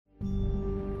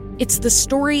It's the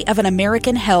story of an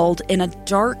American held in a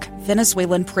dark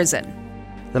Venezuelan prison.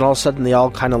 Then all of a sudden they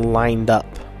all kind of lined up.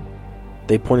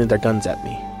 They pointed their guns at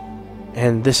me.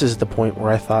 And this is the point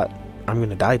where I thought, I'm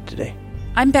going to die today.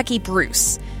 I'm Becky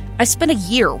Bruce. I spent a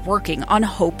year working on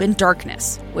Hope in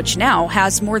Darkness, which now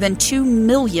has more than 2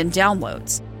 million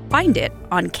downloads. Find it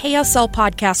on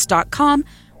kslpodcast.com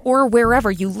or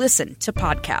wherever you listen to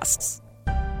podcasts.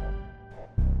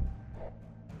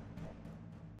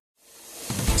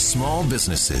 Small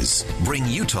businesses bring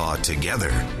Utah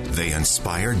together. They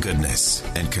inspire goodness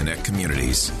and connect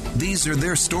communities. These are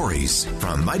their stories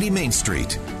from Mighty Main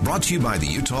Street, brought to you by the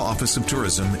Utah Office of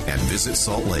Tourism and Visit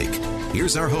Salt Lake.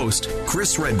 Here's our host,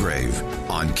 Chris Redgrave,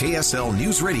 on KSL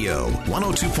News Radio,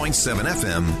 102.7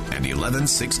 FM and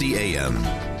 1160 AM.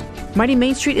 Mighty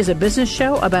Main Street is a business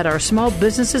show about our small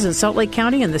businesses in Salt Lake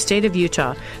County and the state of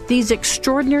Utah. These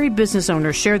extraordinary business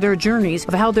owners share their journeys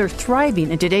of how they're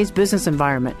thriving in today's business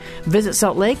environment. Visit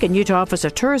Salt Lake and Utah Office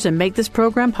of Tourism make this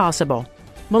program possible.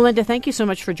 Melinda, thank you so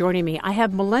much for joining me. I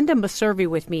have Melinda Meservey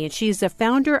with me, and she's the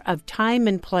founder of Time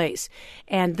and Place.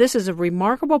 And this is a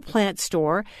remarkable plant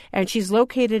store, and she's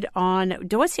located on,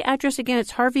 what's the address again?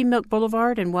 It's Harvey Milk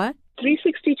Boulevard and what?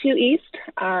 362 East,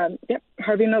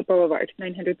 Harvey Milk Boulevard,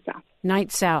 900 South.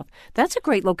 9th South. That's a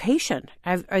great location.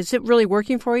 Is it really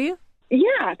working for you?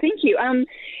 Yeah, thank you.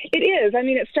 It is. I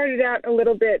mean, it started out a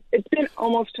little bit. It's been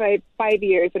almost 5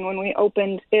 years, and when we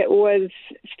opened, it was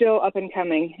still up and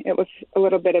coming. It was a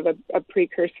little bit of a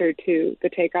precursor to the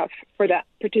takeoff for that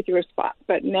particular spot.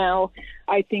 But now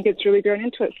I think it's really grown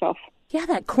into itself. Yeah,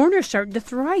 that corner's starting to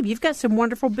thrive. You've got some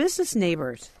wonderful business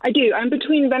neighbors. I do. I'm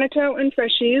between Veneto and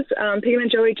Freshies. Pigment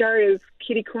Joey Jar is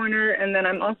Kitty Corner, and then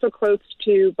I'm also close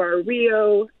to Bar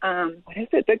Rio. What is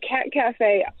it? The Cat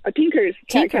Cafe, Tinker's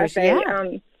Cat Cafe.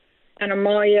 Yeah. And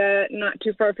Amalia, not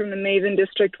too far from the Maven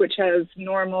District, which has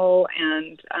Normal,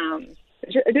 and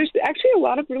there's actually a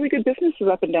lot of really good businesses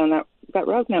up and down that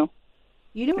road now.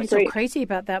 You know what's so crazy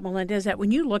about that, Melinda, is that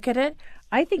when you look at it,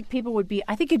 I think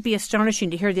it'd be astonishing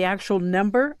to hear the actual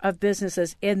number of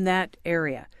businesses in that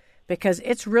area, because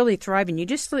it's really thriving. You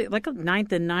just look at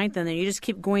 9th and 9th, and then you just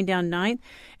keep going down 9th,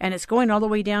 and it's going all the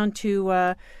way down to,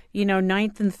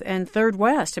 9th and 3rd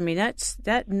West. I mean, that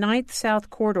 9th South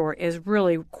corridor is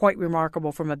really quite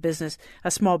remarkable from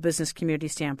a small business community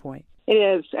standpoint. It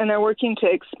is, and they're working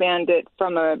to expand it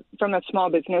from a small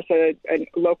business, a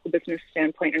local business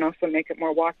standpoint, and also make it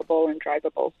more walkable and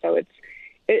drivable. So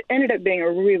it ended up being a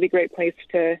really great place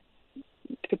to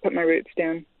put my roots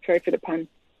down. Sorry for the pun.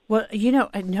 Well,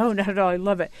 no, not at all. I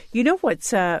love it. You know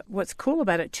what's cool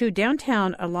about it too?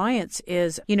 Downtown Alliance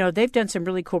is, they've done some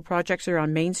really cool projects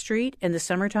around Main Street in the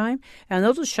summertime, and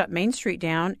they'll just shut Main Street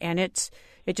down, and it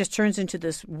just turns into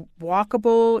this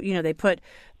walkable.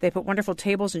 They put wonderful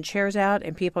tables and chairs out,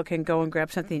 and people can go and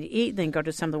grab something to eat. Then go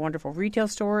to some of the wonderful retail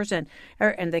stores, and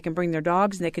they can bring their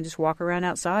dogs, and they can just walk around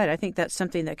outside. I think that's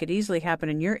something that could easily happen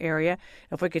in your area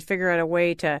if we could figure out a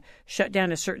way to shut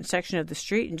down a certain section of the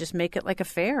street and just make it like a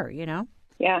fair.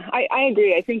 Yeah, I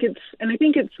agree. I think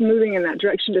it's moving in that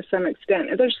direction to some extent.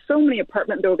 There's so many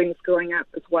apartment buildings going up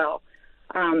as well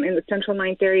in the Central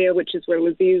 9th area, which is where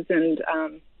Lizzie's and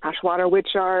Ashwater Witch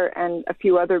are, and a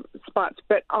few other spots.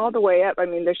 But all the way up, I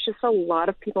mean, there's just a lot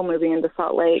of people moving into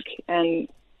Salt Lake and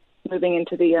moving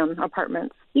into the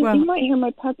apartments. You might hear my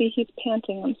puppy. He's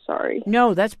panting. I'm sorry.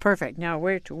 No, that's perfect. No,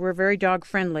 we're very dog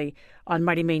friendly on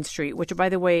Mighty Main Street, which, by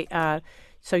the way,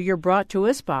 so you're brought to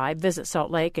us by Visit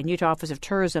Salt Lake and Utah Office of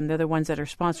Tourism. They're the ones that are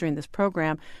sponsoring this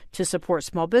program to support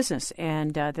small business,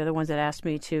 and they're the ones that asked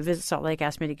me to Visit Salt Lake,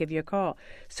 asked me to give you a call.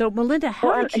 So, Melinda,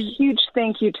 a huge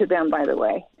thank you to them, by the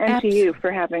way, and to you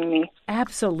for having me.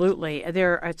 Absolutely.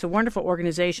 It's a wonderful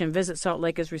organization. Visit Salt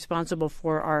Lake is responsible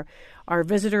for our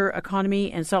visitor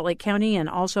economy in Salt Lake County, and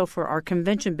also for our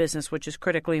convention business, which is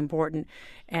critically important,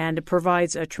 and it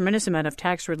provides a tremendous amount of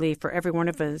tax relief for every one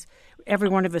of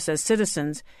us as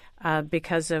citizens,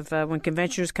 because of when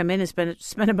conventioners come in and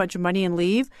spend a bunch of money and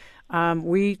leave.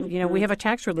 We have a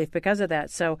tax relief because of that.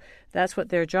 So that's what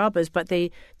their job is. But they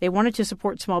wanted to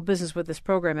support small business with this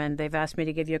program, and they've asked me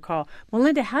to give you a call.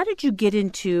 Melinda, how did you get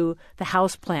into the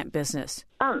houseplant business?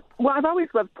 Well, I've always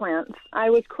loved plants. I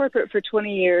was corporate for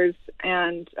 20 years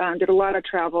and did a lot of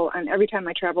travel. And every time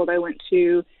I traveled, I went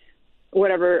to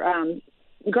whatever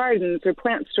gardens or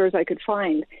plant stores I could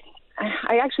find.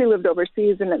 I actually lived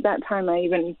overseas, and at that time I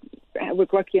even was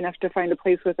lucky enough to find a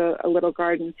place with a little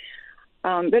garden.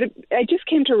 But I just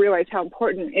came to realize how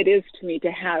important it is to me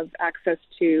to have access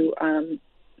to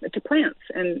plants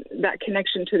and that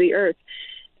connection to the earth.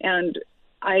 And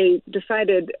I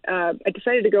decided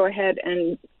to go ahead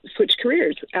and switch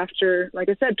careers after, like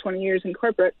I said, 20 years in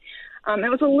corporate.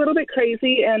 It was a little bit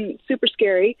crazy and super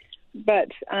scary, but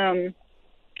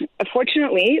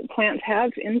fortunately, plants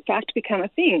have in fact become a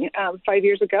thing. 5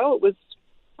 years ago,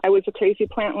 I was a crazy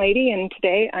plant lady, and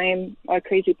today I am a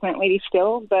crazy plant lady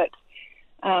still. But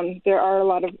there are a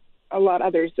lot of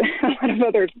others, a lot of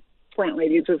other plant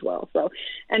ladies as well. So,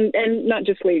 and not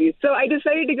just ladies. So I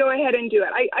decided to go ahead and do it.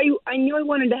 I knew I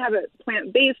wanted to have it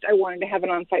plant-based. I wanted to have an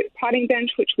on-site potting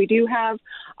bench, which we do have.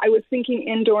 I was thinking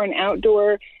indoor and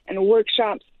outdoor and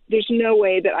workshops. There's no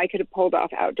way that I could have pulled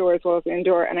off outdoor as well as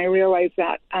indoor. And I realized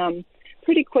that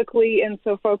pretty quickly, and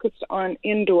so focused on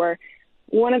indoor.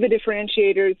 One of the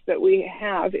differentiators that we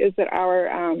have is that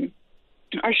our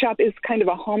shop is kind of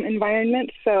a home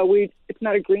environment, so it's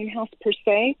not a greenhouse per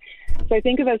se. So I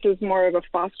think of us as more of a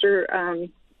foster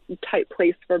type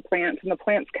place for plants. And the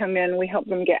plants come in, we help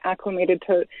them get acclimated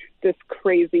to this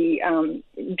crazy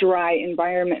dry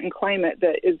environment and climate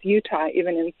that is Utah,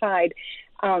 even inside.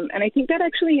 And I think that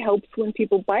actually helps when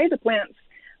people buy the plants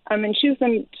and choose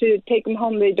them to take them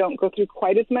home. They don't go through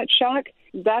quite as much shock.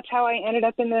 That's how I ended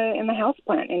up in the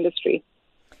houseplant industry.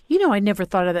 You know, I never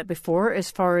thought of that before,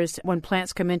 as far as when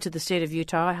plants come into the state of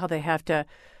Utah, how they have to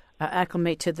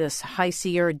acclimate to this high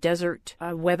Sierra desert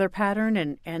weather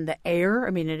pattern and the air.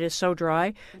 I mean, it is so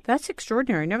dry. That's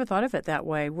extraordinary. I never thought of it that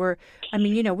way.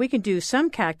 We can do some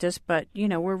cactus, but,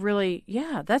 we're really,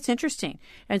 that's interesting.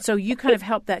 And so you kind of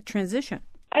help that transition.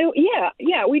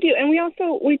 Yeah, we do. And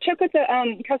we check with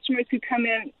the customers who come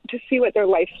in to see what their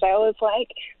lifestyle is like.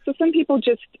 So some people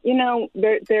just,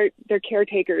 they're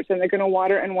caretakers and they're going to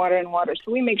water and water and water.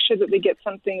 So we make sure that they get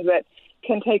something that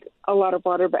can take a lot of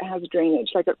water but has drainage,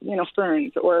 like,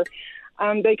 ferns. Or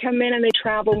they come in and they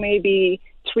travel maybe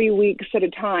 3 weeks at a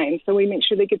time. So we make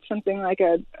sure they get something like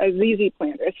a ZZ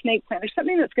plant or a snake plant or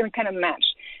something that's going to kind of match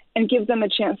and give them a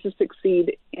chance to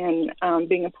succeed in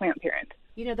being a plant parent.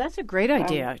 That's a great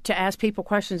idea, to ask people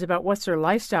questions about what's their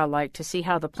lifestyle like, to see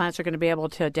how the plants are going to be able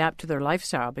to adapt to their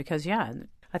lifestyle. Because,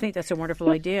 I think that's a wonderful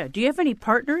idea. Do you have any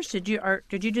partners? Did you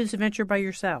do this venture by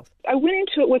yourself? I went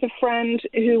into it with a friend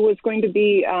who was going to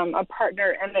be a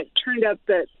partner, and it turned out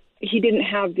that he didn't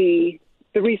have the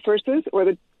resources or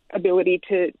the ability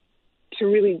to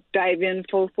really dive in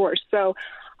full force. So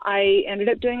I ended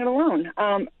up doing it alone.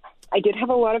 I did have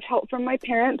a lot of help from my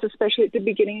parents, especially at the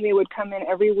beginning. They would come in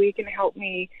every week and help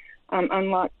me open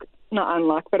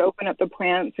up the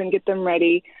plants and get them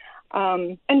ready.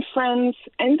 And friends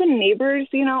and the neighbors,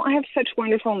 I have such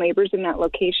wonderful neighbors in that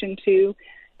location too,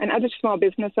 and other small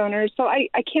business owners. So I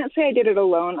can't say I did it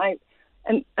alone.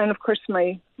 And of course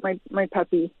my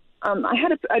puppy. I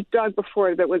had a dog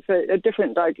before that was a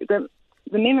different dog. The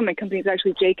name of my company is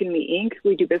actually Jake and Me Inc.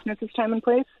 We do business as Time and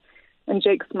Place, and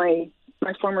Jake's my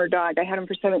former dog. I had him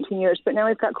for 17 years, but now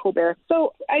I've got Colbert.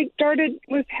 So I started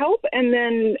with help and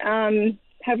then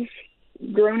have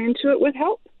grown into it with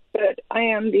help. But I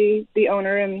am the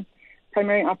owner and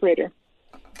primary operator.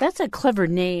 That's a clever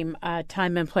name,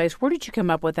 Time and Place. Where did you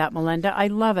come up with that, Melinda? I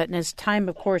love it. And as Time,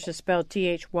 of course, is spelled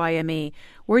Thyme.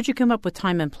 Where did you come up with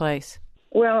Time and Place?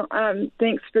 Well,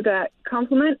 thanks for that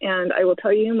compliment. And I will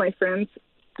tell you, my friends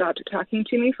stopped talking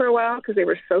to me for a while because they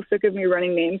were so sick of me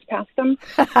running names past them.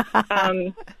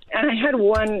 And I had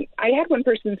one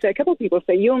person say, a couple of people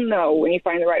say, you'll know when you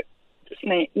find the right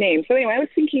name. So anyway, I was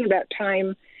thinking about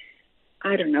time,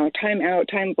 I don't know, time out,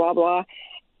 time blah, blah.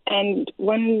 And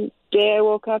one day I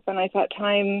woke up and I thought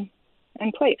time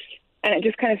and place. And it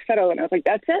just kind of settled, and I was like,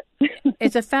 that's it.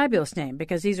 It's a fabulous name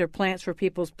because these are plants for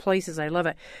people's places. I love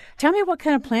it. Tell me what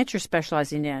kind of plants you're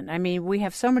specializing in. I mean, we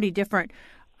have so many different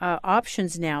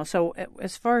options now. So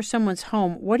as far as someone's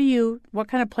home, what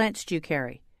kind of plants do you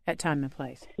carry at Time and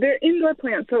Place? They're indoor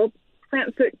plants, so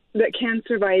plants that can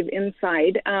survive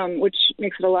inside, which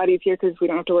makes it a lot easier because we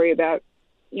don't have to worry about,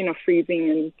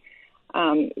 freezing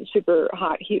and super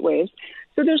hot heat waves.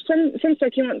 So there's some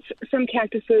succulents, some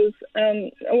cactuses,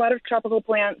 a lot of tropical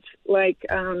plants like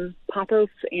pothos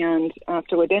and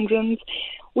philodendrons.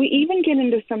 We even get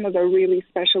into some of the really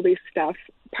specialty stuff,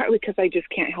 partly because I just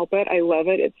can't help it. I love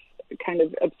it. It's kind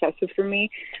of obsessive for me.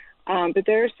 But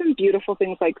there are some beautiful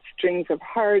things like strings of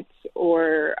hearts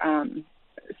or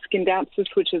scindapsus,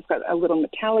 which has got a little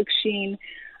metallic sheen.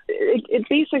 It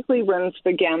basically runs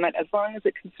the gamut as long as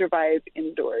it can survive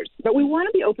indoors. But we want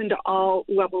to be open to all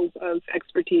levels of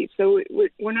expertise. So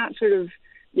we're not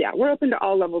we're open to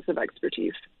all levels of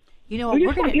expertise. We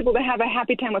just want people to have a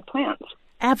happy time with plants.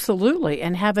 Absolutely,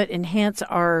 and have it enhance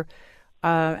our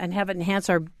and have it enhance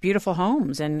our beautiful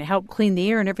homes and help clean the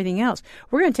air and everything else.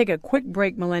 We're going to take a quick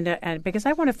break, Melinda, and because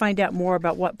I want to find out more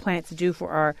about what plants do for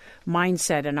our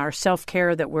mindset and our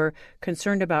self-care that we're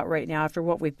concerned about right now after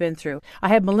what we've been through. I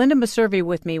have Melinda Meservey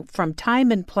with me from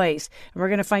Time and Place, and we're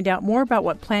going to find out more about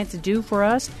what plants do for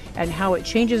us and how it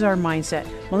changes our mindset.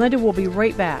 Melinda will be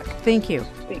right back. Thank you.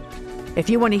 Thanks. If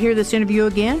you want to hear this interview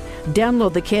again,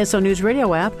 download the KSL News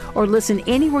Radio app or listen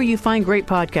anywhere you find great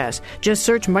podcasts. Just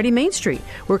search Mighty Main Street.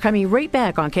 We're coming right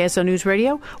back on KSL News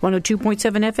Radio, 102.7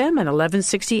 FM and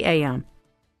 1160 AM.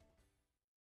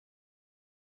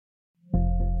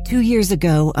 2 years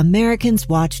ago, Americans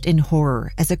watched in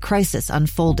horror as a crisis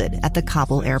unfolded at the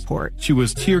Kabul airport. She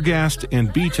was tear-gassed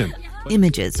and beaten.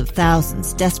 Images of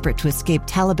thousands desperate to escape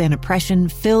Taliban oppression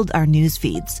filled our news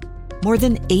feeds. More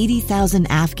than 80,000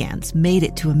 Afghans made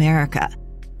it to America.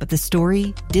 But the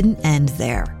story didn't end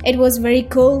there. It was very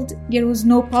cold. There was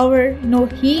no power, no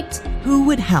heat. Who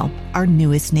would help our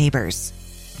newest neighbors?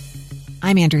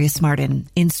 I'm Andrea Smartin.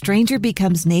 In Stranger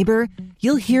Becomes Neighbor,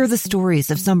 you'll hear the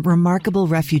stories of some remarkable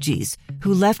refugees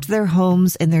who left their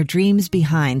homes and their dreams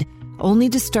behind, only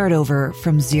to start over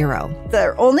from zero.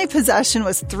 Their only possession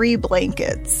was 3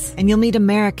 blankets. And you'll meet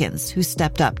Americans who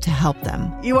stepped up to help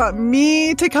them. You want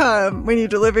me to come when you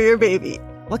deliver your baby.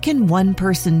 What can one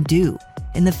person do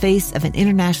in the face of an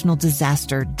international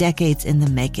disaster decades in the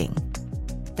making?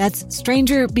 That's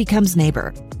Stranger Becomes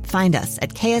Neighbor. Find us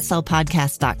at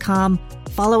kslpodcast.com.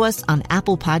 Follow us on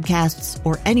Apple Podcasts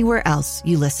or anywhere else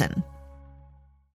you listen.